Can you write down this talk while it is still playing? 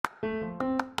Hi,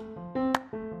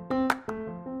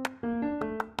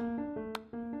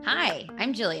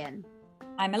 I'm Jillian.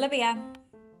 I'm Olivia.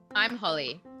 I'm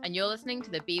Holly, and you're listening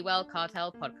to the Be Well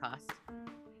Cartel podcast.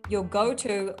 Your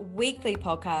go-to weekly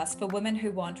podcast for women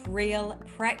who want real,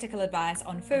 practical advice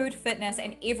on food, fitness,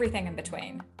 and everything in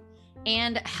between.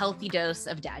 And a healthy dose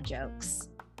of dad jokes.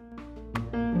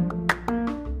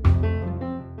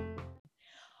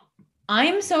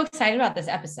 I'm so excited about this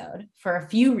episode for a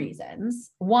few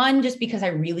reasons. One, just because I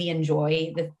really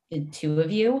enjoy the two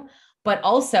of you, but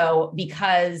also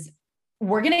because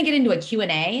we're going to get into a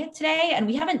Q&A today, and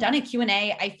we haven't done a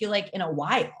Q&A, I feel like, in a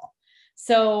while.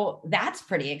 So that's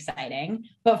pretty exciting.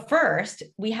 But first,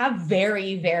 we have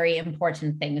very, very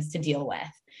important things to deal with.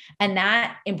 And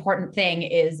that important thing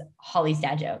is Holly's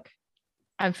dad joke.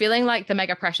 I'm feeling like the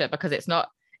mega pressure because it's not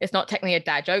technically a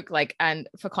dad joke. And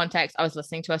for context, I was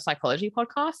listening to a psychology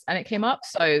podcast and it came up.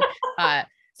 So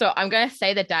I'm going to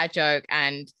say the dad joke,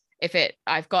 and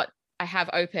I have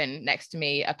open next to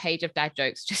me a page of dad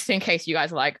jokes just in case you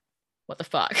guys are like, what the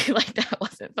fuck? Like, that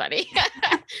wasn't funny.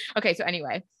 Okay, so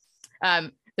anyway,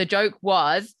 the joke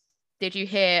was, did you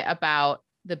hear about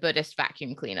the Buddhist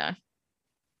vacuum cleaner?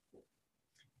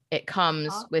 It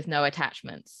comes with no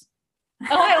attachments.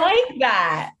 Oh, I like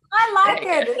that. I like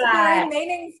it. It's very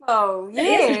meaningful. It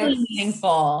is really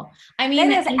meaningful. I mean,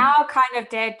 that is our kind of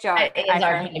dad joke. It is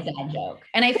our kind of dad joke.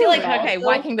 And I feel like, okay,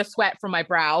 wiping the sweat from my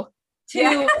brow.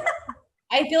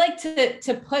 I feel like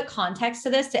to put context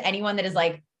to this to anyone that is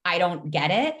like, I don't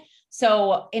get it.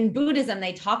 So in Buddhism,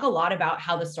 they talk a lot about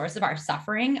how the source of our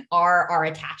suffering are our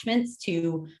attachments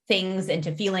to things and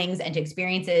to feelings and to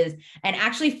experiences. And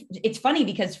actually, it's funny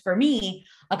because for me,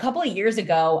 a couple of years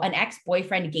ago, an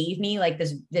ex-boyfriend gave me like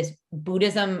this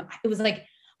Buddhism. It was like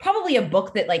probably a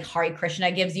book that like Hare Krishna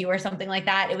gives you or something like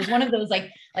that. It was one of those like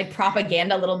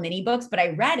propaganda little mini books, but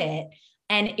I read it.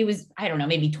 And it was, I don't know,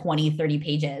 maybe 20, 30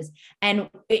 pages. And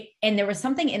there was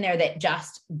something in there that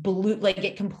just blew, like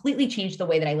it completely changed the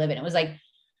way that I live. And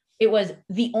it was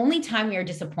the only time we are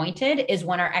disappointed is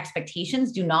when our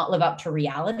expectations do not live up to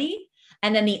reality.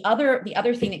 And then the other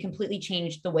thing that completely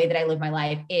changed the way that I live my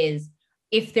life is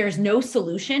if there's no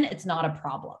solution, it's not a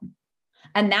problem.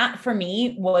 And that for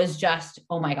me was just,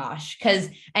 oh my gosh.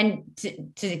 And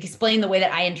to explain the way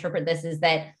that I interpret this is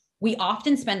that we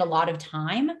often spend a lot of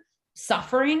time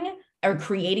suffering or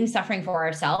creating suffering for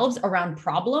ourselves around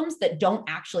problems that don't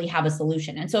actually have a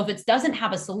solution. And so if it doesn't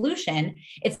have a solution,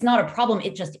 it's not a problem,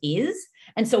 it just is.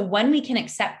 And so when we can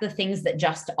accept the things that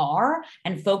just are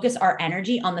and focus our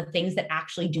energy on the things that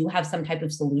actually do have some type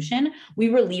of solution, we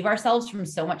relieve ourselves from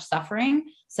so much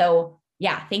suffering. So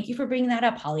yeah, thank you for bringing that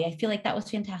up, Holly. I feel like that was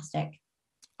fantastic.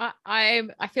 I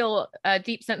feel a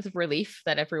deep sense of relief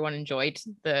that everyone enjoyed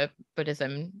the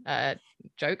Buddhism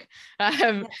joke.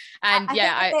 And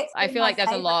I feel like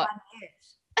there's a lot.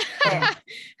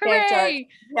 Hooray!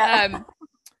 Yeah.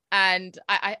 And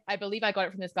I believe I got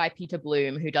it from this guy, Peter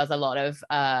Bloom, who does a lot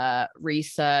of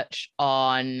research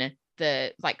on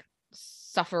the like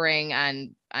suffering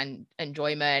and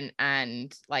enjoyment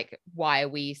and like why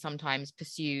we sometimes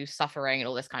pursue suffering and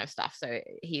all this kind of stuff. So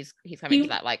he's coming to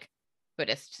that like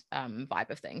Buddhist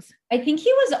vibe of things. I think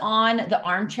he was on the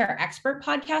Armchair Expert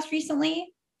podcast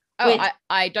recently. Oh,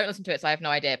 I don't listen to it, so I have no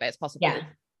idea, but it's possible.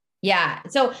 Yeah.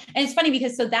 So, and it's funny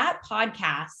because that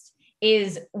podcast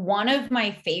is one of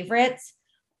my favorites,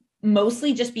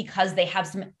 mostly just because they have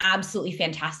some absolutely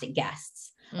fantastic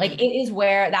guests. Like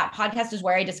that podcast is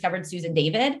where I discovered Susan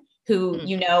David, who,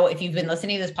 you know, if you've been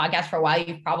listening to this podcast for a while,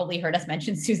 you've probably heard us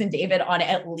mention Susan David on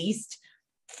at least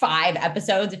 5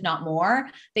 episodes, if not more.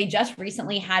 They just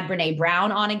recently had Brene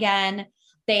Brown on again.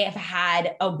 They have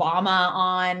had Obama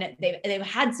on. They've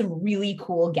had some really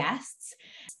cool guests.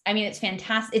 I mean, it's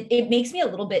fantastic. It makes me a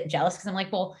little bit jealous because I'm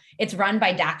like, well, it's run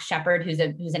by Dax Shepard, who's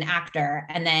an actor,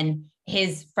 and then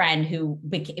his friend who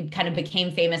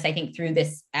became famous, I think, through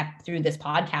this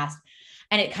podcast.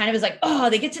 And it kind of is like, oh,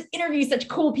 they get to interview such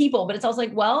cool people, but it's also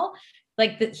like, well,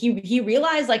 like he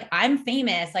realized, like, I'm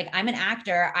famous, like I'm an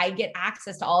actor, I get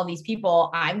access to all of these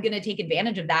people, I'm going to take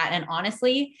advantage of that. And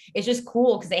honestly, it's just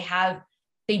cool because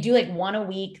they do like one a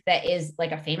week that is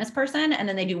like a famous person. And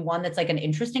then they do one that's like an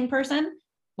interesting person,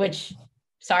 which,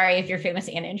 sorry if you're famous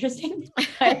and interesting.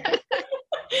 But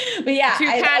yeah, two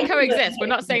can coexist. We're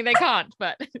not saying they can't,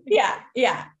 but yeah.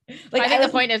 Like I think the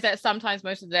point is that sometimes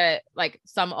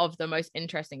some of the most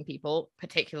interesting people,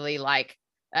 particularly like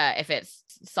if it's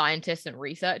scientists and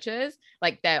researchers,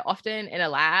 like they're often in a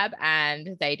lab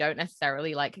and they don't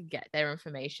necessarily like get their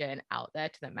information out there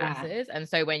to the masses. And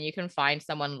so when you can find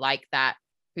someone like that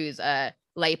who's a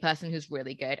layperson who's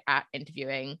really good at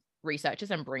interviewing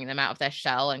researchers and bringing them out of their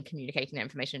shell and communicating the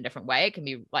information in a different way, it can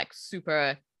be like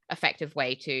super effective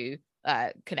way to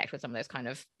connect with some of those kind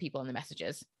of people in the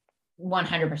messages.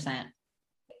 100%.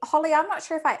 Holly, I'm not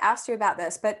sure if I asked you about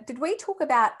this, but did we talk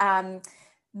about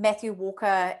Matthew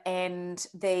Walker and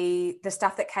the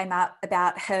stuff that came out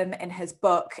about him in his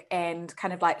book and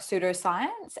kind of like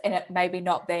pseudoscience and it maybe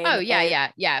not being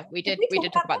we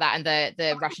did talk about that, and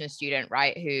the Russian student,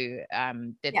 right, who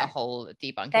did the whole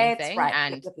debunking thing.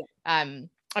 Right. And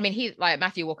I mean, he, like,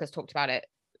 Matthew Walker's talked about it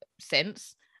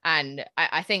since, and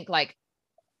I think like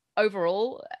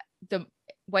overall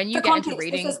when you get into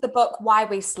reading, this is the book Why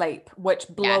We Sleep, which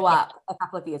blew up a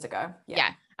couple of years ago.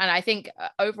 And I think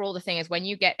overall the thing is, when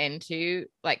you get into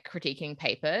like critiquing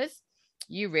papers,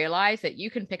 you realize that you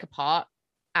can pick apart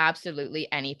absolutely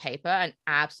any paper and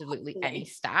absolutely any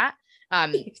stat.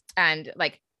 And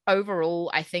like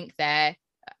overall, I think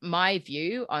my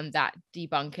view on that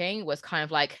debunking was kind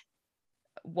of like,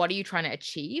 what are you trying to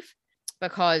achieve?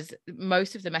 Because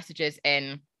most of the messages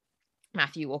in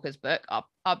Matthew Walker's book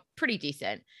are pretty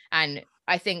decent. And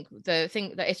I think the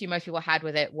issue most people had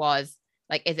with it was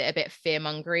like, is it a bit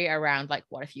fear-mongery around like,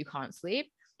 what if you can't sleep?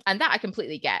 And that I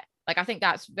completely get. Like, I think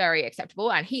that's very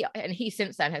acceptable. And he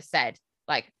since then has said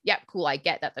like, yep, cool, I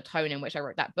get that the tone in which I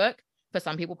wrote that book for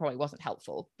some people probably wasn't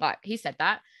helpful. Like, he said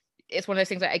that. It's one of those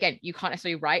things that, again, you can't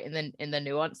necessarily write in the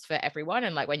nuance for everyone.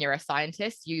 And like, when you're a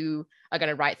scientist, you are going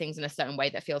to write things in a certain way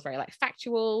that feels very like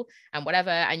factual and whatever.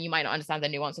 And you might not understand the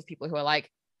nuance of people who are like,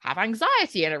 have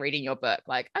anxiety and are reading your book.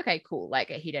 Like, okay, cool. Like,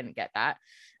 he didn't get that.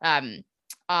 The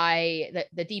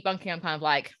debunking, I'm kind of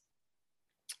like,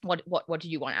 what do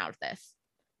you want out of this?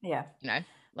 Yeah. You know,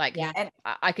 like, and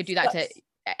I could do that to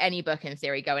any book in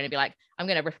theory, go in and be like, I'm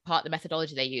going to rip apart the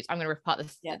methodology they use. I'm going to rip apart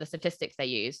the statistics they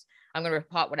use. I'm going to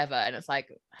rip apart whatever. And it's like,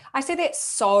 I see that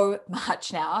so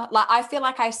much now. Like, I feel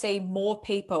like I see more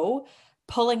people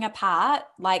pulling apart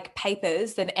like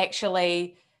papers than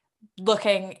actually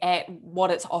looking at what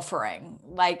it's offering.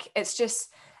 Like, it's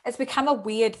become a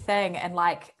weird thing. And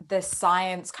like the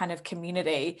science kind of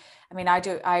community, I mean,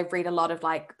 I read a lot of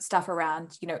like stuff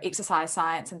around, you know, exercise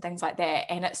science and things like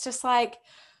that. And it's just like,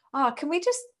 oh, can we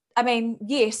just, I mean,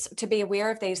 yes, to be aware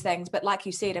of these things, but like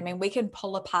you said, I mean, we can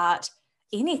pull apart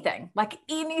anything, like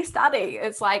any study.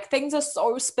 It's like, things are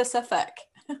so specific.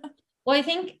 Well, I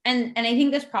think, and I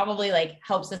think this probably like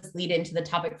helps us lead into the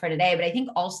topic for today, but I think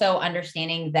also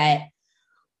understanding that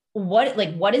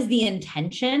what is the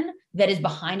intention that is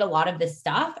behind a lot of this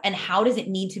stuff, and how does it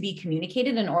need to be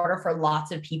communicated in order for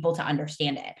lots of people to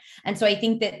understand it? And so I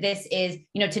think that this is,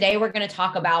 you know, today we're going to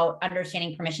talk about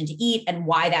understanding permission to eat and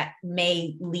why that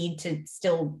may lead to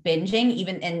still binging,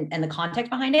 even in the context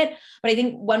behind it. But I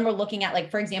think when we're looking at,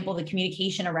 like, for example, the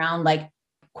communication around like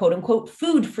quote unquote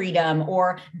food freedom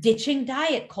or ditching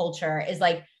diet culture is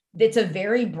like, it's a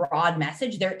very broad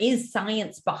message. There is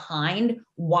science behind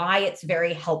why it's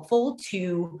very helpful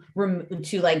to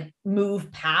like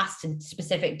move past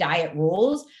specific diet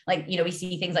rules. Like, you know, we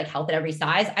see things like health at every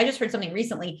size. I just heard something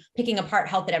recently picking apart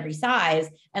health at every size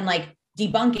and like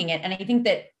debunking it. And I think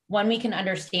that when we can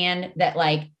understand that,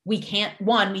 like, we can't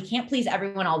please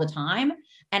everyone all the time.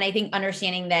 And I think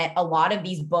understanding that a lot of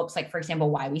these books, like, for example,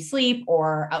 Why We Sleep,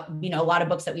 or, you know, a lot of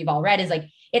books that we've all read, is like,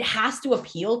 it has to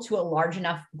appeal to a large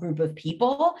enough group of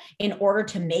people in order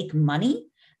to make money.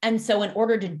 And so in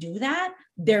order to do that,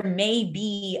 there may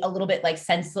be a little bit like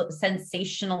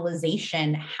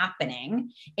sensationalization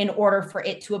happening in order for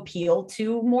it to appeal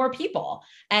to more people.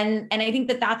 And I think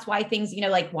that that's why things, you know,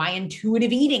 like why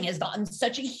intuitive eating has gotten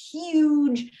such a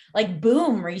huge like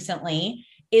boom recently,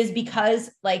 is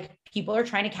because like people are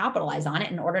trying to capitalize on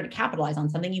it. In order to capitalize on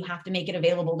something, you have to make it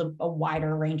available to a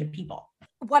wider range of people.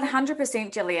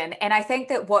 100%, Gillian. And I think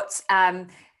that what's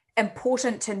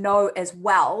important to know as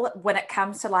well when it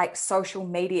comes to like social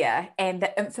media and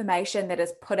the information that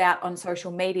is put out on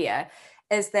social media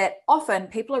is that often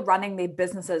people are running their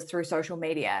businesses through social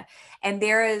media. And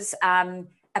there is a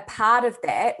part of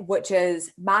that which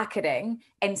is marketing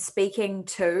and speaking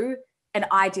to an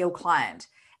ideal client.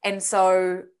 And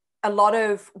so a lot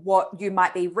of what you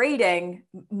might be reading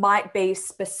might be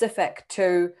specific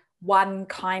to one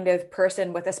kind of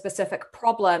person with a specific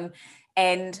problem,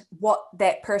 and what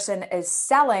that person is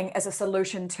selling is a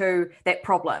solution to that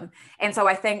problem. And so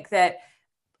I think that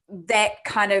that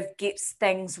kind of gets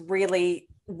things really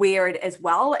weird as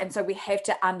well. And so we have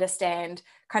to understand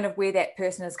kind of where that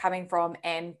person is coming from,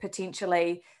 and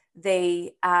potentially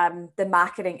the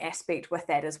marketing aspect with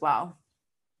that as well.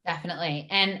 Definitely.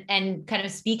 And kind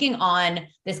of speaking on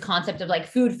this concept of like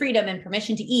food freedom and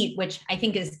permission to eat, which I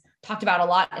think is talked about a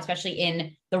lot, especially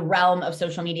in the realm of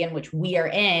social media in which we are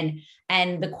in.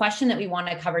 And the question that we want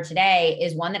to cover today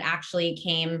is one that actually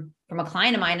came from a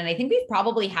client of mine. And I think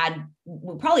probably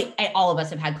all of us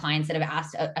have had clients that have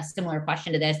asked a similar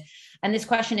question to this. And this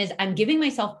question is, I'm giving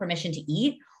myself permission to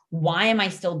eat. Why am I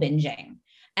still binging?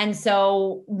 And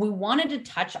so we wanted to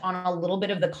touch on a little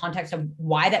bit of the context of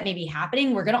why that may be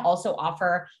happening. We're going to also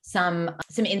offer some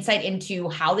insight into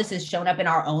how this has shown up in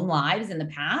our own lives in the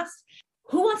past.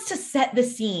 Who wants to set the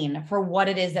scene for what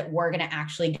it is that we're going to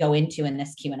actually go into in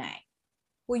this Q&A?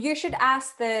 Well, you should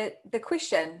ask the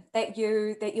question that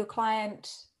your client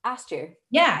asked you.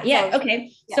 Yeah.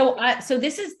 Okay. Yeah. So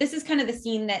this is kind of the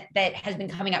scene that has been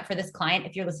coming up for this client.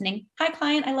 If you're listening, hi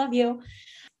client, I love you.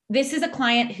 This is a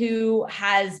client who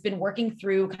has been working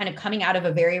through kind of coming out of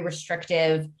a very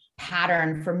restrictive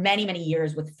pattern for many, many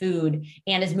years with food,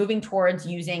 and is moving towards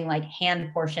using like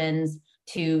hand portions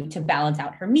to balance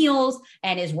out her meals,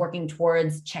 and is working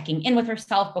towards checking in with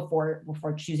herself before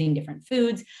choosing different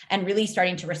foods, and really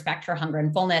starting to respect her hunger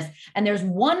and fullness. And there's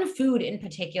one food in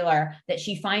particular that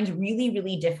she finds really,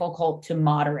 really difficult to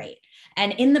moderate.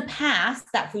 And in the past,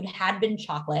 that food had been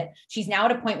chocolate. She's now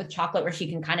at a point with chocolate where she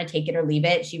can kind of take it or leave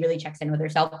it. She really checks in with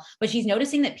herself, but she's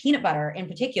noticing that peanut butter in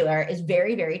particular is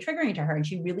very, very triggering to her. And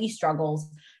she really struggles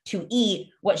to eat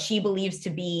what she believes to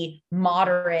be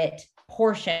moderate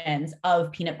portions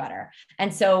of peanut butter.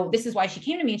 And so this is why she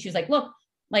came to me and she was like, look,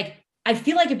 like, I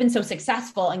feel like I've been so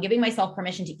successful and giving myself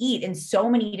permission to eat in so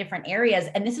many different areas.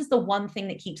 And this is the one thing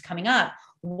that keeps coming up.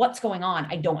 What's going on?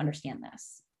 I don't understand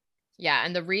this. Yeah.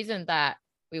 And the reason that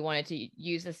we wanted to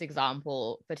use this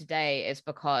example for today is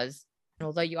because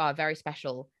although you are a very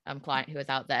special client who is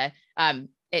out there,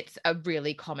 it's a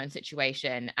really common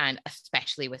situation. And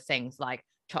especially with things like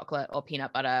chocolate or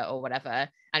peanut butter or whatever,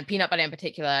 and peanut butter in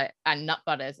particular and nut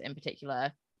butters in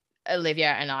particular,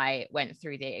 Olivia and I went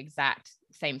through the exact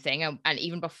same thing. And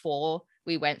even before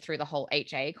we went through the whole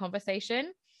HA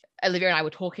conversation, Olivia and I were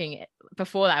talking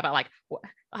before that about like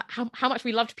how much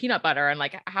we loved peanut butter and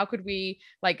like how could we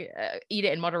like eat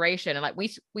it in moderation, and like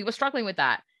we were struggling with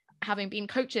that, having been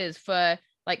coaches for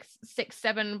like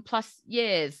 6-7+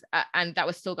 years, and that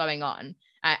was still going on,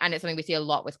 and it's something we see a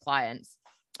lot with clients.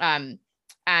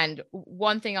 And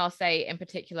one thing I'll say in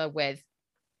particular with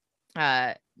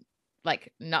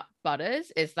like nut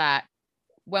butters is that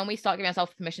when we start giving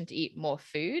ourselves permission to eat more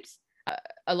foods,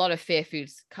 a lot of fear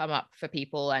foods come up for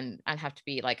people and have to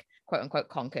be like quote unquote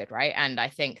conquered, right? And I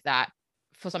think that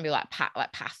for some people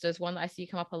like pasta is one that I see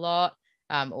come up a lot,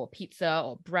 or pizza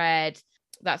or bread.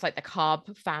 That's like the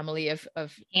carb family of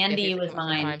candy was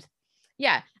mine. Sometimes.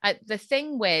 Yeah, the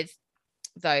thing with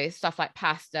those stuff like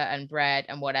pasta and bread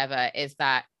and whatever is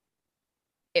that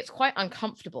it's quite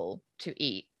uncomfortable to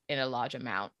eat in a large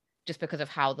amount just because of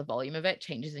how the volume of it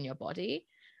changes in your body.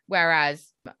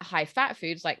 Whereas high fat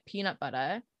foods like peanut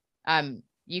butter,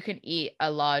 you can eat a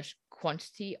large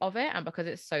quantity of it, and because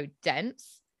it's so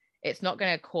dense, it's not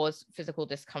going to cause physical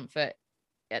discomfort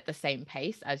at the same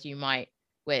pace as you might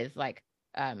with like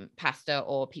pasta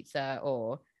or pizza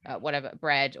or whatever,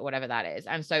 bread or whatever that is.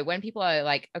 And so when people are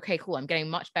like, okay, cool, I'm getting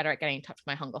much better at getting in touch with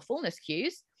my hunger fullness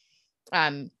cues,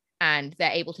 and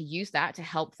they're able to use that to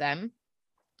help them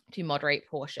to moderate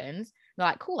portions, they're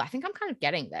like, cool, I think I'm kind of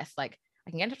getting this. Like I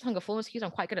can get in touch with hunger fullness cues.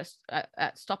 I'm quite good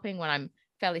at stopping when I'm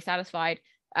fairly satisfied.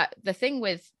 The thing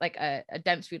with like a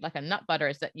dense food like a nut butter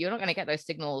is that you're not going to get those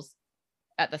signals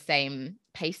at the same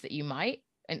pace that you might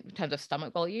in terms of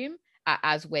stomach volume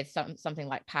as with something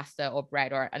like pasta or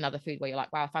bread or another food where you're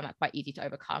like, wow, I found that quite easy to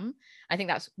overcome. I think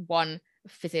that's one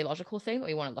physiological thing that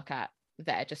we want to look at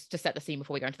there, just to set the scene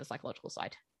before we go into the psychological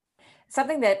side.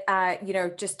 Something that,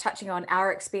 just touching on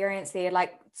our experience there,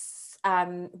 like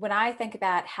when I think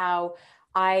about how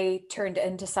I turned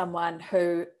into someone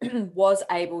who was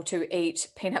able to eat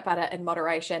peanut butter in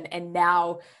moderation and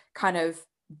now kind of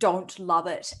don't love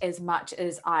it as much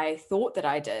as I thought that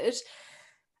I did,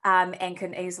 and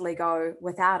can easily go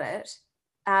without it,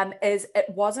 is it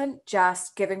wasn't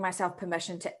just giving myself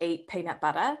permission to eat peanut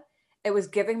butter. It was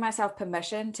giving myself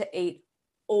permission to eat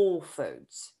all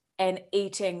foods and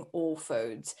eating all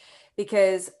foods,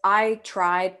 because I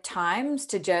tried times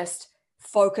to just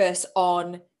focus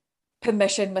on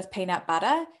permission with peanut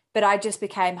butter, but I just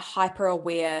became hyper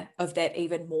aware of that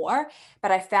even more.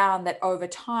 But I found that over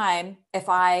time, if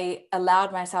I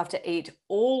allowed myself to eat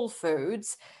all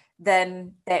foods,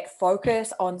 then that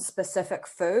focus on specific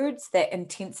foods, that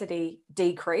intensity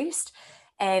decreased.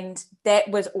 And that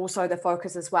was also the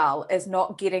focus as well, is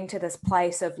not getting to this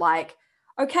place of like,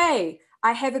 okay,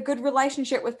 I have a good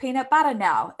relationship with peanut butter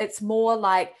now. It's more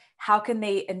like, how can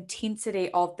the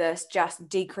intensity of this just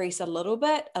decrease a little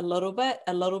bit, a little bit,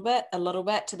 a little bit, a little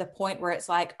bit, to the point where it's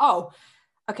like, oh,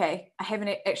 okay, I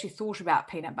haven't actually thought about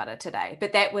peanut butter today.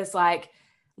 But that was like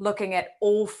looking at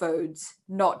all foods,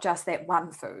 not just that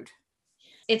one food.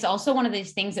 It's also one of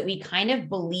these things that we kind of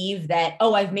believe that,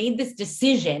 oh, I've made this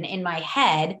decision in my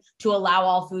head to allow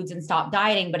all foods and stop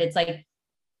dieting. But it's like,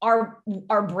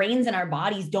 our brains and our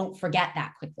bodies don't forget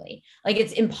that quickly. Like,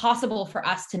 it's impossible for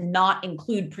us to not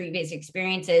include previous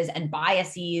experiences and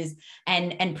biases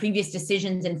and previous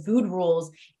decisions and food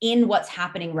rules in what's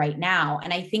happening right now.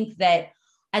 And I think that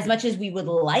as much as we would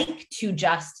like to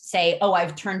just say, oh,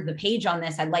 I've turned the page on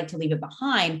this, I'd like to leave it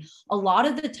behind, a lot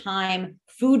of the time,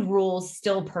 food rules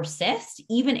still persist,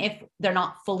 even if they're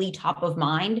not fully top of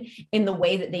mind in the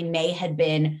way that they may have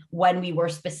been when we were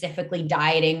specifically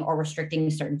dieting or restricting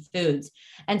certain foods.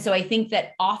 And so I think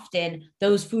that often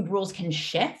those food rules can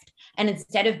shift. And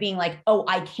instead of being like, oh,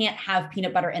 I can't have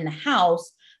peanut butter in the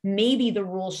house, maybe the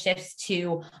rule shifts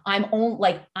to,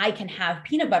 I can have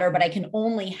peanut butter, but I can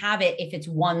only have it if it's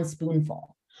one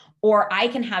spoonful. Or I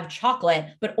can have chocolate,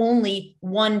 but only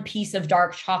one piece of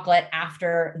dark chocolate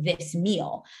after this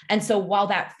meal. And so while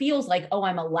that feels like, oh,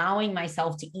 I'm allowing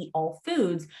myself to eat all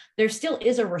foods, there still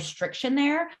is a restriction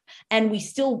there. And we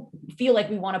still feel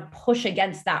like we want to push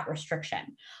against that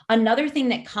restriction. Another thing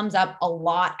that comes up a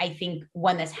lot, I think,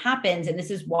 when this happens, and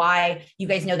this is why you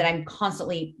guys know that I'm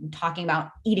constantly talking about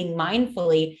eating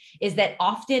mindfully, is that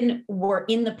often we're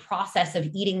in the process of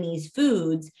eating these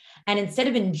foods, and instead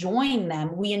of enjoying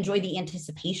them, we enjoy the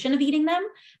anticipation of eating them.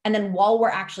 And then while we're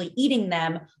actually eating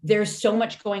them, there's so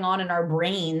much going on in our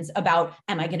brains about,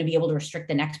 am I going to be able to restrict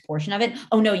the next portion of it?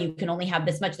 Oh no, you can only have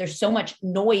this much. There's so much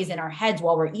noise in our heads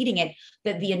while we're eating it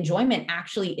that the enjoyment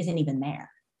actually isn't even there.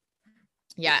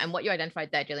 Yeah. And what you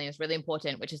identified there, Jillian, is really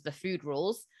important, which is the food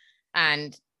rules.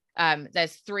 And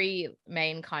there's three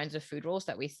main kinds of food rules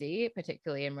that we see,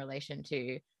 particularly in relation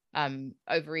to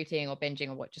overeating or binging,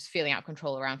 or what, just feeling out of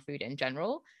control around food in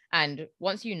general. And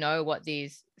once you know what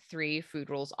these three food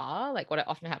rules are, like what I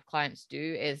often have clients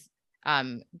do is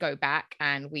go back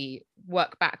and we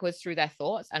work backwards through their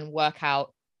thoughts and work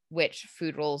out which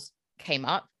food rules came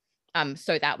up,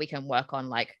 so that we can work on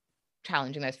like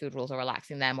challenging those food rules or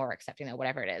relaxing them or accepting them,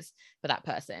 whatever it is for that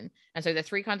person. And so the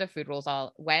three kinds of food rules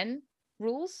are when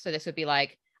rules. So this would be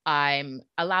like, I'm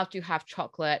allowed to have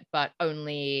chocolate, but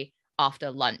only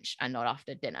after lunch and not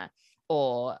after dinner.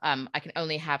 Or I can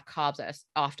only have carbs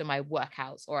after my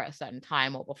workouts or at a certain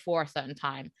time or before a certain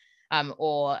time.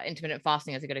 Or intermittent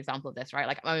fasting is a good example of this, right?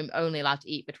 Like, I'm only allowed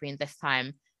to eat between this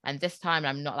time and this time, and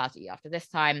I'm not allowed to eat after this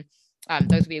time.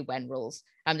 Those would be when rules.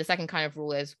 The second kind of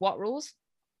rule is what rules.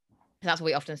 That's what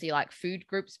we often see, like food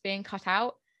groups being cut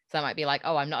out. So that might be like,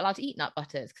 oh, I'm not allowed to eat nut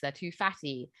butters because they're too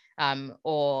fatty.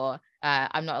 Or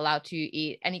I'm not allowed to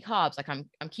eat any carbs, like I'm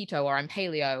keto, or I'm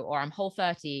paleo, or I'm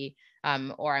Whole30,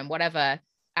 or I'm whatever.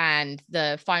 And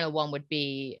the final one would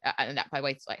be, and that, by the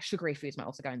way, it's like sugary foods might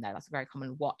also go in there. That's a very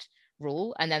common what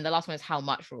rule. And then the last one is how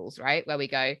much rules, right? Where we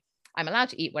go, I'm allowed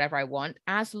to eat whatever I want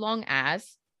as long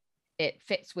as it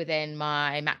fits within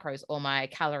my macros or my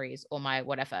calories or my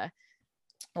whatever.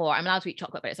 Or I'm allowed to eat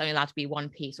chocolate, but it's only allowed to be one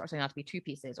piece, or it's only allowed to be two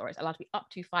pieces, or it's allowed to be up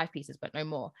to 5 pieces, but no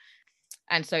more.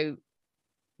 And so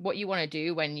what you want to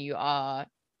do when you are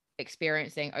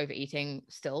experiencing overeating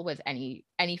still with any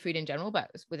food in general,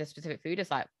 but with a specific food,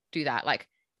 is like, do that. Like,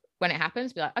 when it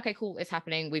happens, be like, okay, cool, it's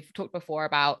happening. We've talked before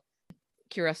about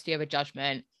curiosity over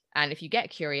judgment. And if you get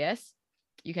curious,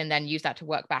 you can then use that to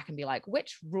work back and be like,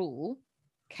 which rule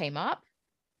came up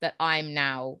that I'm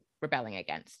now rebelling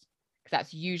against? Because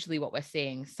that's usually what we're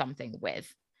seeing something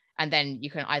with. And then you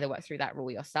can either work through that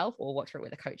rule yourself or work through it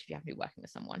with a coach if you happen to be working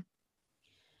with someone.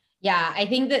 Yeah, I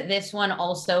think that this one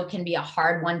also can be a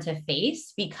hard one to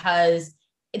face because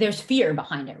there's fear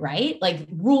behind it, right? Like,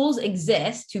 rules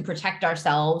exist to protect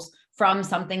ourselves from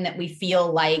something that we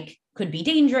feel like could be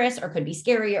dangerous or could be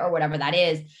scary or whatever that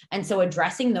is. And so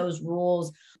addressing those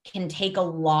rules can take a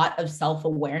lot of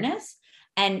self-awareness.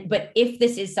 But if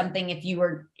this is something, if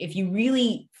you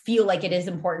really feel like it is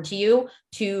important to you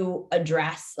to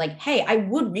address, like, hey, I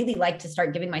would really like to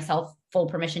start giving myself full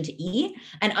permission to eat,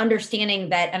 and understanding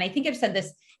that, and I think I've said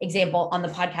this example on the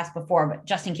podcast before, but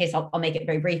just in case I'll make it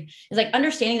very brief, is like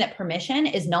understanding that permission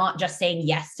is not just saying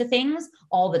yes to things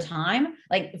all the time.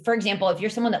 Like, for example, if you're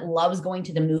someone that loves going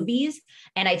to the movies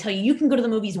and I tell you, you can go to the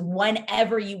movies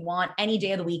whenever you want, any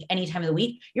day of the week, any time of the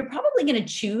week, you're probably going to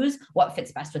choose what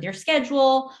fits best with your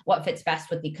schedule, what fits best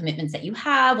with the commitments that you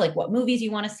have, like what movies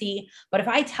you want to see. But if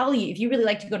I tell you, if you really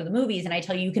like to go to the movies and I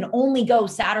tell you, you can only go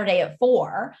Saturday at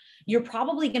 4, you're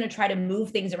probably going to try to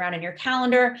move things around in your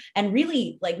calendar and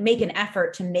really like make an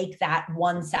effort to make that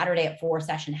one Saturday at 4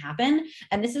 session happen.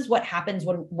 And this is what happens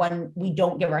when we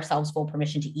don't give ourselves full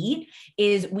permission to eat,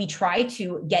 is we try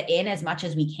to get in as much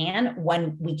as we can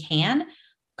when we can,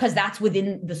 because that's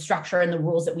within the structure and the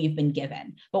rules that we've been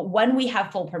given. But when we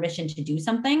have full permission to do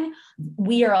something,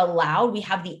 we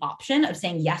have the option of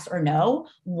saying yes or no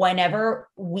whenever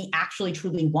we actually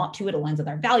truly want to. It aligns with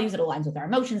our values, it aligns with our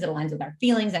emotions, it aligns with our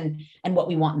feelings and what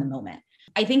we want in the moment.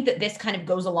 I think that this kind of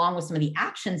goes along with some of the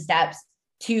action steps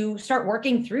to start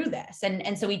working through this.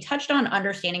 And so we touched on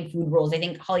understanding food rules. I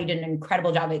think Holly did an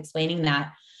incredible job of explaining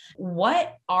that.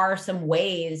 What are some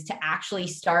ways to actually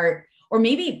start, or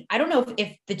maybe, I don't know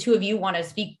if the two of you want to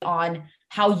speak on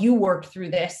how you work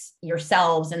through this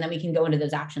yourselves, and then we can go into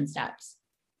those action steps.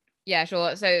 Yeah,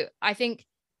 sure. So I think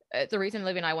the reason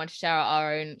Libby and I want to share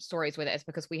our own stories with it is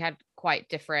because we had quite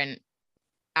different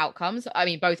outcomes. I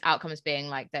mean, both outcomes being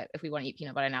like that if we want to eat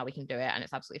peanut butter now, we can do it and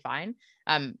it's absolutely fine.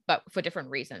 But for different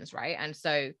reasons, right? And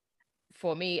so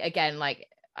for me, again, like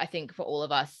I think for all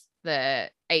of us, the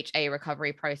HA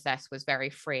recovery process was very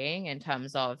freeing in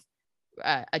terms of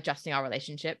adjusting our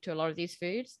relationship to a lot of these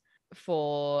foods.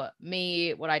 For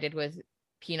me, what I did was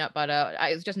peanut butter.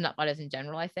 It was just nut butters in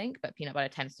general, I think, but peanut butter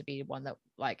tends to be one that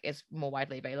like is more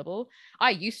widely available.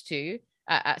 I used to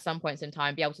at some points in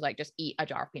time be able to like just eat a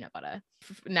jar of peanut butter.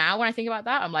 Now when I think about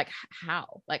that, I'm like,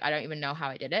 how? Like I don't even know how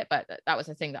I did it, but that was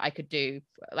a thing that I could do.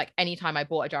 Like anytime I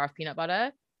bought a jar of peanut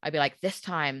butter, I'd be like, this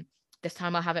time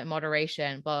I'll have it in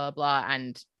moderation, blah blah,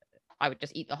 and I would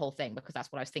just eat the whole thing because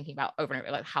that's what I was thinking about over and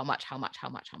over, like how much.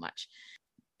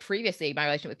 Previously, my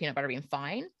relationship with peanut butter being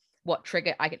fine, what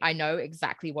triggered, I know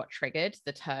exactly what triggered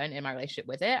the turn in my relationship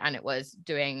with it. And it was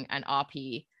doing an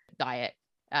RP diet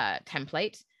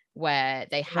template where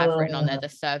they have written on there the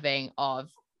serving of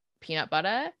peanut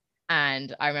butter.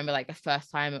 And I remember like the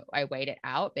first time I weighed it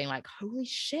out being like, holy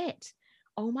shit,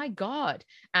 oh my God.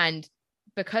 And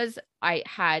because I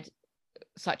had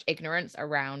such ignorance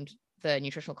around the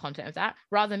nutritional content of that,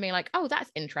 rather than being like, oh,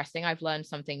 that's interesting, I've learned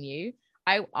something new,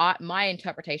 my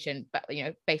interpretation, but you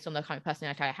know, based on the kind of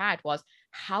personality I had, was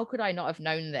how could I not have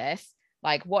known this?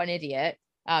 Like, what an idiot.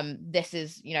 This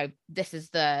is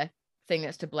the thing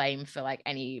that's to blame for like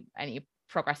any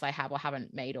progress I have or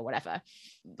haven't made or whatever.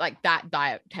 Like that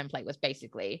diet template was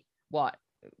basically what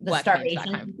the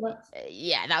starvation.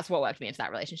 That's what worked me into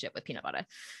that relationship with peanut butter.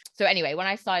 So anyway, when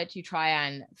I started to try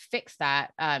and fix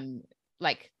that,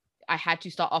 like I had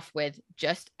to start off with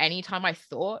just anytime I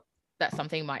thought that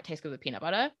something might taste good with peanut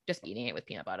butter, just eating it with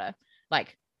peanut butter.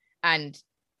 Like, and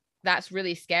that's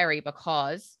really scary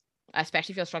because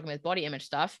especially if you're struggling with body image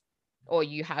stuff, or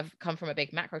you have come from a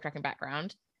big macro tracking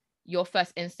background, your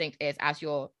first instinct is, as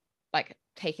you're like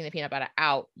taking the peanut butter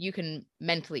out, you can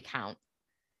mentally count.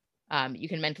 You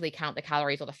can mentally count the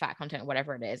calories or the fat content or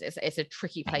whatever it is. It's a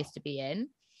tricky place to be in,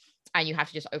 and you have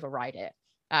to just override it.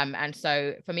 And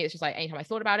so for me, it's just like anytime I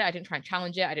thought about it, I didn't try and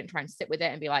challenge it. I didn't try and sit with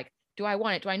it and be like, do I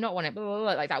want it? Do I not want it? Blah, blah,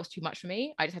 blah. Like that was too much for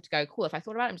me. I just had to go, cool. If I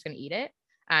thought about it, I'm just going to eat it.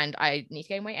 And I need to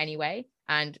gain weight anyway.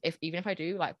 And even if I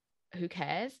do, like, who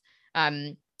cares?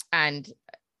 And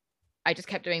I just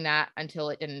kept doing that until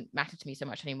it didn't matter to me so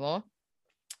much anymore.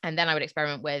 And then I would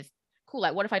experiment with, cool,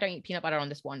 like what if I don't eat peanut butter on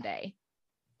this one day,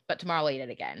 but tomorrow I'll eat it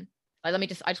again? Like, I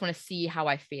just want to see how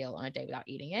I feel on a day without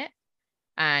eating it.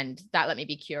 And that let me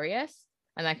be curious.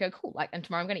 And I go, cool, like, and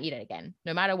tomorrow I'm going to eat it again.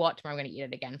 No matter what, tomorrow I'm going to eat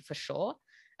it again for sure.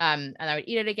 And I would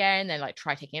eat it again, then like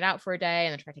try taking it out for a day,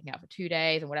 and then try taking it out for 2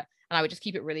 days and whatever. And I would just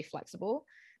keep it really flexible.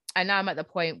 And now I'm at the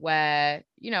point where,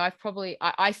 you know,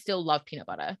 I still love peanut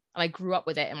butter, and I grew up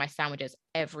with it in my sandwiches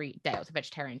every day. I was a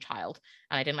vegetarian child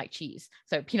and I didn't like cheese.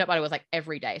 So peanut butter was like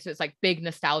every day. So it's like big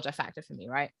nostalgia factor for me.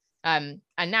 Right. And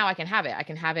now I can have it. I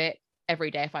can have it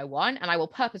every day if I want. And I will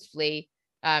purposefully,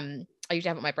 I usually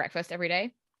have it at my breakfast every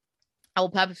day. I will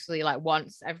purposefully, like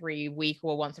once every week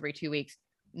or once every 2 weeks,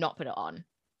 not put it on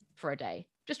for a day,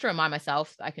 just to remind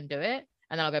myself that I can do it.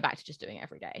 And then I'll go back to just doing it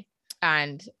every day.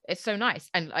 And it's so nice.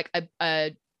 And like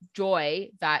a joy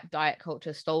that diet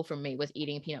culture stole from me was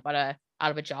eating peanut butter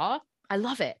out of a jar. I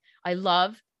love it. I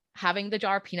love having the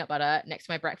jar of peanut butter next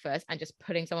to my breakfast and just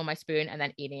putting some on my spoon and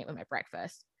then eating it with my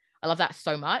breakfast. I love that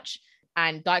so much.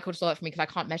 And diet culture stole it from me because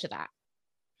I can't measure that.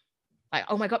 like,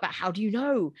 oh my God, but how do you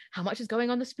know how much is going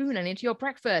on the spoon and into your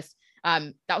breakfast?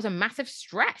 That was a massive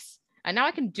stress. And now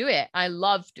I can do it. I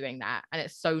love doing that. And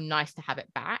it's so nice to have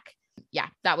it back. Yeah,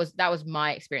 that was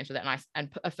my experience with it.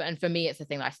 And for me, it's the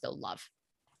thing that I still love.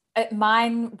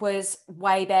 Mine was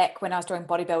way back when I was doing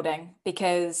bodybuilding,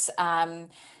 because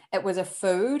it was a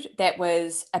food that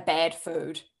was a bad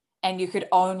food and you could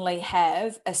only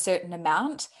have a certain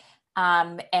amount.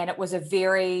 And it was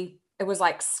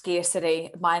like scarcity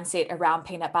mindset around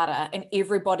peanut butter. And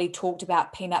everybody talked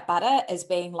about peanut butter as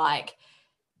being like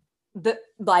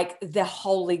the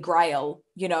holy grail,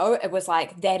 you know. It was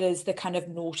like, that is the kind of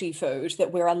naughty food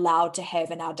that we're allowed to have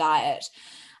in our diet.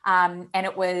 And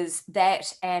it was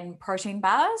that and protein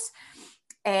bars.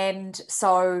 And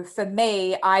so for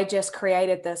me, I just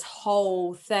created this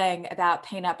whole thing about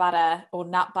peanut butter or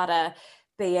nut butter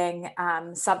being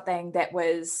something that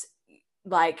was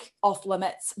like off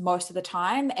limits most of the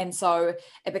time. And so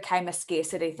it became a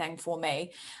scarcity thing for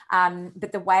me.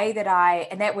 But the way that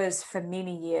and that was for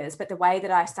many years, but the way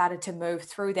that I started to move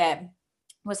through that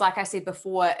was, like I said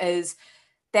before, is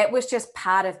that was just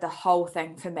part of the whole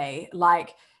thing for me.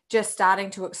 Like, just starting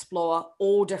to explore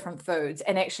all different foods.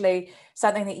 And actually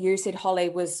something that you said, Holly,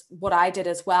 was what I did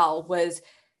as well, was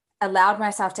allowed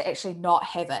myself to actually not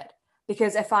have it.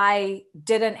 Because if I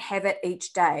didn't have it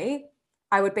each day,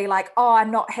 I would be like, oh,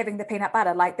 I'm not having the peanut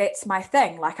butter. Like, that's my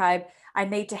thing. Like I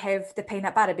need to have the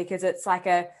peanut butter because it's like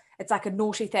a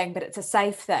naughty thing, but it's a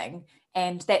safe thing.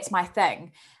 And that's my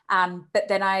thing. But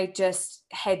then I just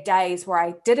had days where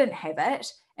I didn't have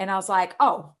it. And I was like,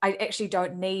 oh, I actually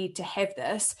don't need to have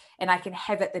this, and I can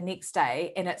have it the next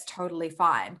day and it's totally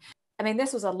fine. I mean,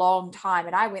 this was a long time,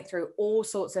 and I went through all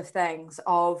sorts of things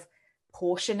of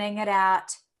portioning it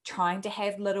out, trying to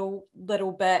have little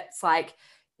bits, like,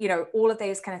 you know, all of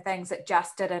these kind of things that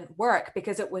just didn't work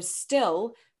because it was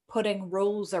still putting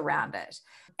rules around it.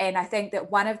 And I think that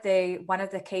one of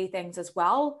the key things as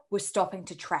well was stopping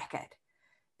to track it.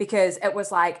 Because it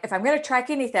was like, if I'm going to track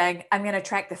anything, I'm going to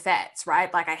track the fats,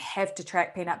 right? Like, I have to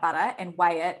track peanut butter and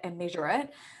weigh it and measure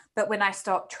it. But when I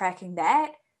stopped tracking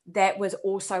that was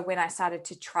also when I started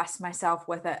to trust myself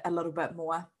with it a little bit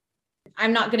more.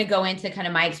 I'm not going to go into kind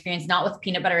of my experience, not with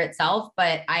peanut butter itself,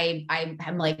 but I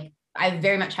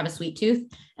very much have a sweet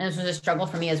tooth, and this was a struggle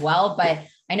for me as well. But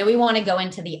I know we want to go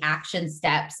into the action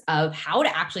steps of how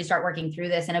to actually start working through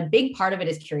this. And a big part of it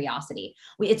is curiosity.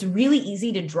 It's really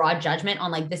easy to draw judgment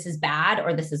on like, this is bad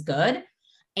or this is good.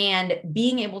 And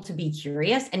being able to be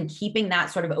curious and keeping that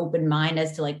sort of open mind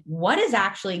as to like, what is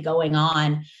actually going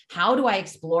on? How do I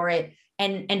explore it?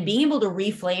 And being able to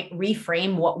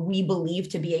reframe what we believe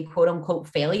to be a quote unquote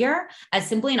failure as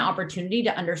simply an opportunity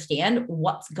to understand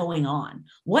what's going on.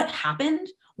 What happened?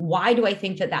 Why do I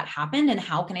think that happened? And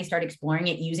how can I start exploring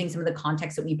it using some of the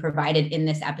context that we provided in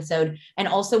this episode? And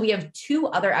also we have 2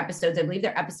 other episodes, I believe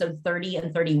they're episode 30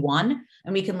 and 31,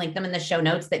 and we can link them in the show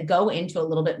notes, that go into a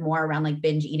little bit more around like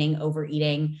binge eating,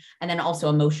 overeating, and then also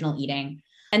emotional eating.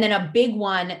 And then a big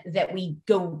one that we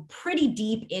go pretty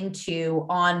deep into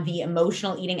on the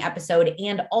emotional eating episode,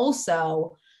 and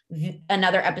also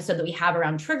another episode that we have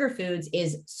around trigger foods,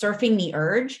 is surfing the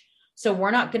urge. So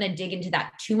we're not going to dig into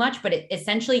that too much, but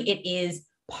essentially it is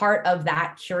part of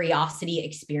that curiosity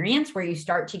experience where you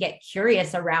start to get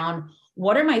curious around,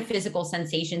 what are my physical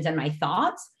sensations and my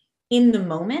thoughts in the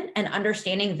moment, and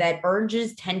understanding that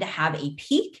urges tend to have a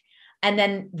peak and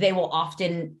then they will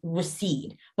often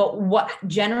recede. But what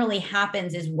generally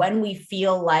happens is when we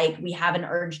feel like we have an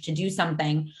urge to do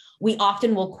something, we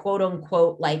often will quote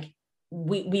unquote, like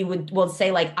we'll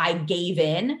say like, I gave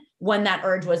in when that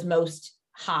urge was most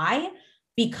high,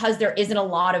 because there isn't a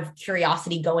lot of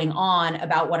curiosity going on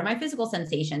about, what are my physical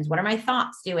sensations? What are my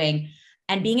thoughts doing?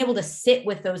 And being able to sit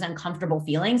with those uncomfortable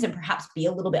feelings and perhaps be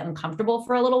a little bit uncomfortable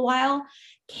for a little while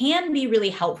can be really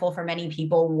helpful for many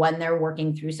people when they're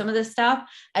working through some of this stuff,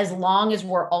 as long as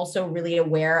we're also really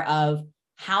aware of,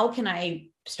 how can I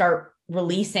start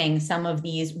releasing some of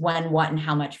these when, what, and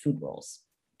how much food rules.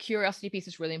 Curiosity piece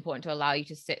is really important to allow you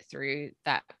to sit through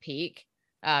that peak,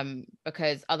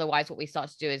 because otherwise what we start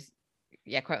to do is,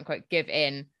 quote unquote, give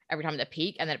in every time at the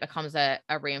peak, and then it becomes a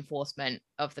reinforcement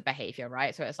of the behavior,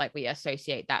 right? So it's like we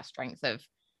associate that strength of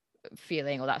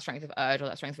feeling, or that strength of urge, or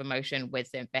that strength of emotion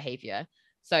with the behavior.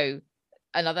 So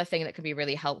another thing that can be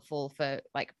really helpful for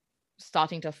like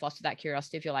starting to foster that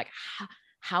curiosity, if you're like,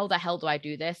 how the hell do I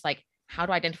do this? Like, how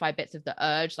do I identify bits of the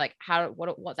urge? Like,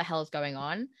 what the hell is going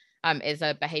on? Is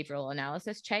a behavioral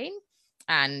analysis chain.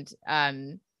 And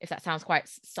if that sounds quite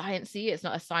sciencey, it's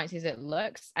not as sciencey as it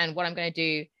looks. And what I'm going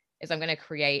to do is I'm going to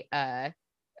create a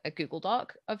Google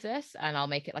Doc of this, and I'll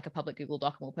make it like a public Google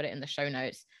Doc, and we'll put it in the show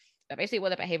notes. But basically what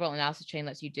the behavioral analysis chain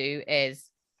lets you do is,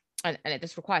 and it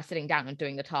just requires sitting down and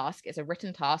doing the task. It's a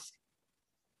written task.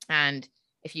 And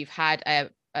if you've had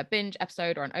a binge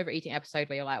episode or an overeating episode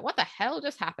where you're like, what the hell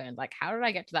just happened? Like, how did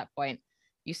I get to that point?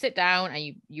 You sit down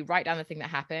and you write down the thing that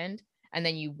happened, and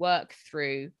then you work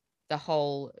through the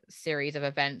whole series of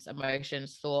events,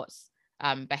 emotions, thoughts,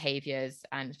 behaviors,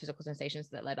 and physical sensations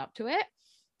that led up to it.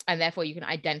 And therefore you can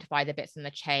identify the bits in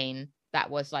the chain that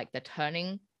was like the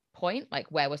turning point,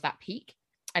 like where was that peak?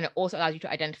 And it also allows you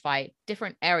to identify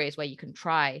different areas where you can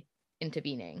try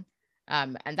intervening.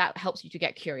 And that helps you to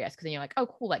get curious, because then you're like, oh,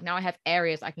 cool. Like now I have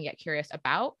areas I can get curious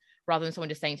about, rather than someone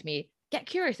just saying to me, get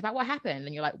curious about what happened.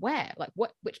 And you're like, where? Like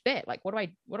which bit? Like, what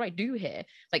do I do here?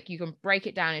 Like you can break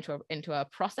it down into a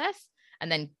process,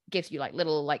 and then gives you like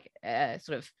little like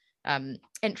sort of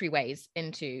entryways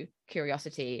into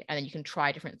curiosity. And then you can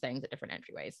try different things at different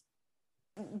entryways.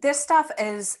 This stuff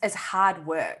is hard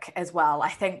work as well. I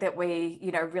think that we,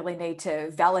 really need to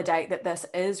validate that this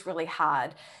is really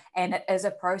hard, and it is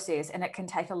a process, and it can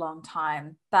take a long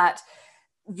time. But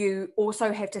you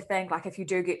also have to think, like, if you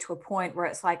do get to a point where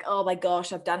it's like, oh my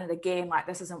gosh, I've done it again, like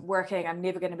this isn't working, I'm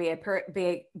never going to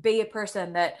be a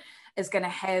person that is going to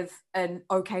have an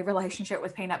okay relationship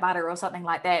with peanut butter or something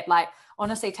like that. Like,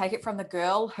 honestly, take it from the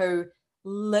girl who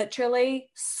literally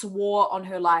swore on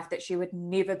her life that she would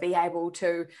never be able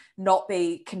to not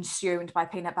be consumed by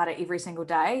peanut butter every single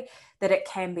day, that it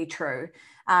can be true.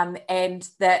 And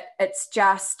that it's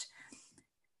just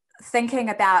thinking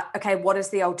about, okay, what is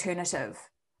the alternative?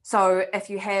 So if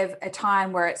you have a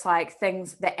time where it's like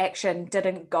the action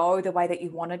didn't go the way that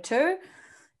you wanted to,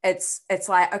 it's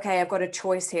like, okay, I've got a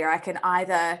choice here. I can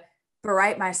either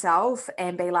berate myself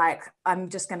and be like, I'm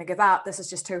just going to give up, this is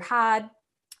just too hard,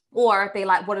 or be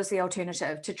like, what is the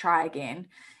alternative? To try again.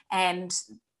 And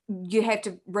you have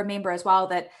to remember as well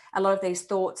that a lot of these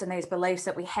thoughts and these beliefs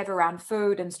that we have around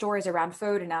food and stories around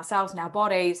food and ourselves and our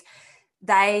bodies,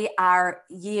 they are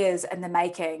years in the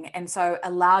making. And so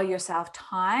allow yourself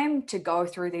time to go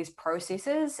through these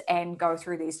processes and go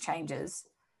through these changes.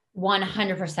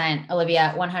 100%,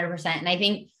 Olivia, 100%. And I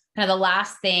think kind of the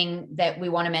last thing that we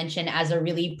want to mention as a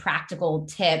really practical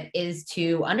tip is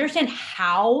to understand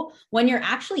how, when you're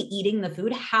actually eating the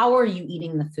food, how are you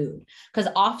eating the food?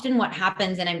 Because often what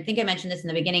happens, and I think I mentioned this in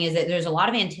the beginning, is that there's a lot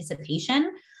of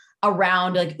anticipation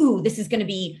around like, ooh, this is going to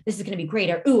be great.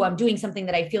 Or, ooh, I'm doing something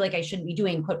that I feel like I shouldn't be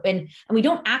doing. And we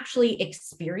don't actually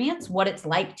experience what it's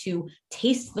like to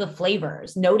taste the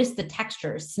flavors, notice the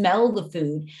textures, smell the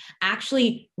food,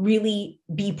 actually really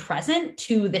be present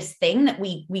to this thing that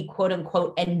we quote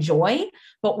unquote enjoy,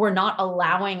 but we're not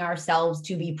allowing ourselves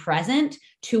to be present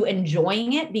to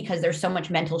enjoying it because there's so much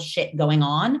mental shit going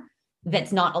on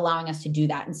that's not allowing us to do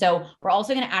that. And so we're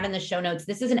also going to add in the show notes.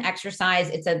 This is an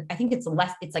exercise. I think it's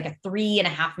like a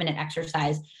 3.5 minute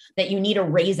exercise that you need a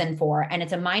raisin for. And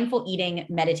it's a mindful eating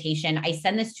meditation. I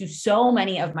send this to so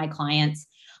many of my clients,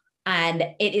 and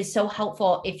it is so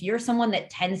helpful if you're someone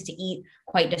that tends to eat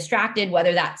quite distracted,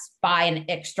 whether that's by an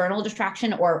external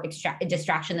distraction or a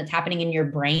distraction that's happening in your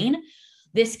brain.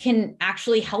 This can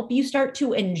actually help you start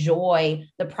to enjoy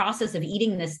the process of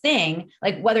eating this thing,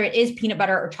 like whether it is peanut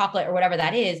butter or chocolate or whatever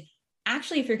that is.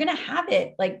 Actually, if you're going to have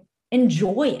it, like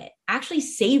enjoy it, actually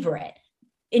savor it,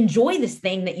 enjoy this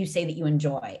thing that you say that you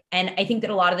enjoy. And I think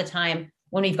that a lot of the time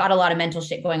when we've got a lot of mental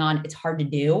shit going on, it's hard to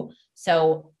do.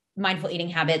 So mindful eating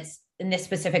habits in this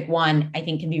specific one, I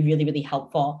think can be really, really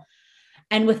helpful.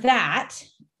 And with that,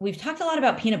 we've talked a lot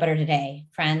about peanut butter today,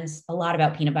 friends, a lot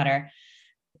about peanut butter.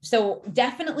 So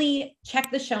definitely check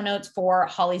the show notes for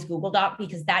Holly's Google Doc,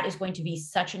 because that is going to be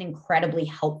such an incredibly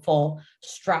helpful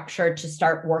structure to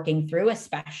start working through,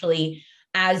 especially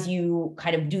as you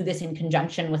kind of do this in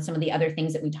conjunction with some of the other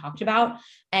things that we talked about.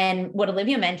 And what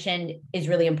Olivia mentioned is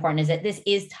really important, is that this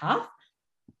is tough.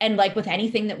 And like with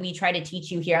anything that we try to teach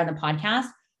you here on the podcast,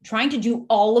 trying to do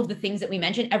all of the things that we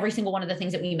mentioned, every single one of the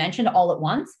things that we mentioned all at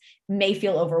once may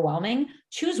feel overwhelming.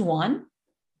 Choose one,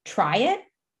 try it,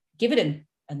 give it a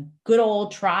good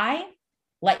old try,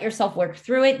 let yourself work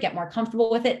through it, get more comfortable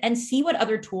with it, and see what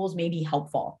other tools may be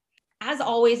helpful. As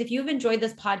always, if you've enjoyed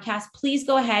this podcast, please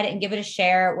go ahead and give it a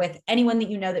share with anyone that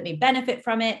you know that may benefit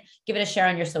from it. Give it a share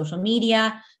on your social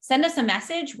media. Send us a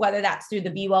message, whether that's through the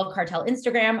Be Well Cartel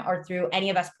Instagram or through any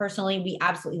of us personally. We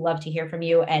absolutely love to hear from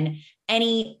you, and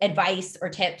any advice or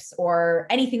tips or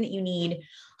anything that you need,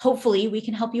 hopefully we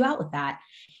can help you out with that.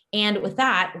 And with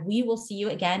that, we will see you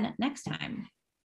again next time.